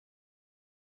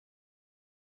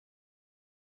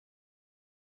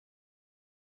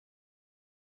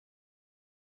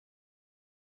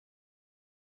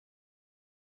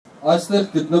այստեղ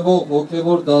գտնվող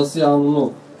հոգևոր դասի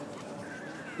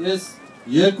անունով ես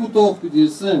երկու տող պիտի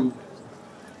ասեմ,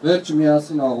 վերջը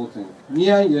միասին աղոթենք,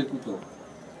 միայն երկու տող։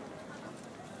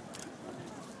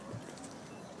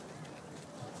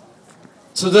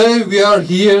 Today we are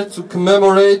here to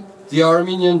commemorate the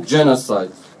Armenian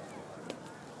genocide.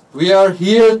 We are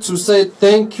here to say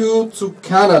thank you to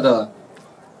Canada,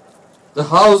 the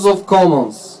House of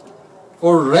Commons,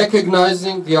 for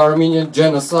recognizing the Armenian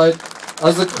genocide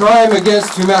as a crime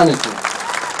against humanity.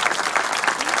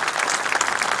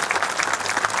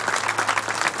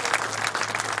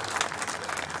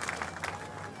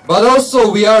 But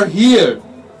also we are here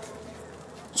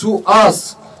to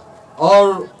ask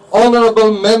our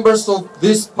honorable members of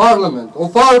this parliament,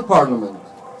 of our parliament,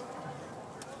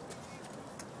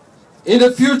 in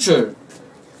the future,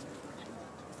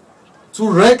 to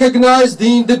recognize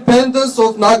the independence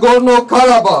of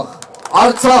Nagorno-Karabakh,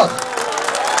 Artsakh.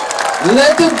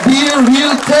 Let it be a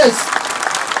real test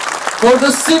for the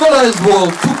civilized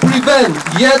world to prevent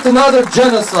yet another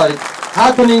genocide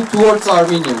happening towards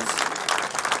Armenians.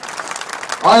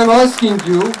 I am asking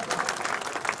you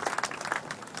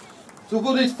to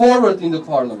put it forward in the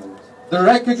parliament, the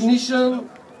recognition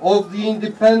of the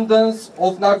independence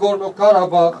of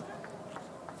Nagorno-Karabakh,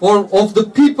 of the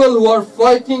people who are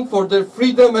fighting for their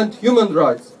freedom and human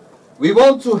rights. We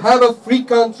want to have a free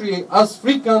country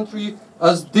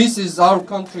as this is our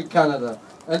country, Canada.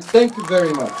 And thank you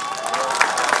very much.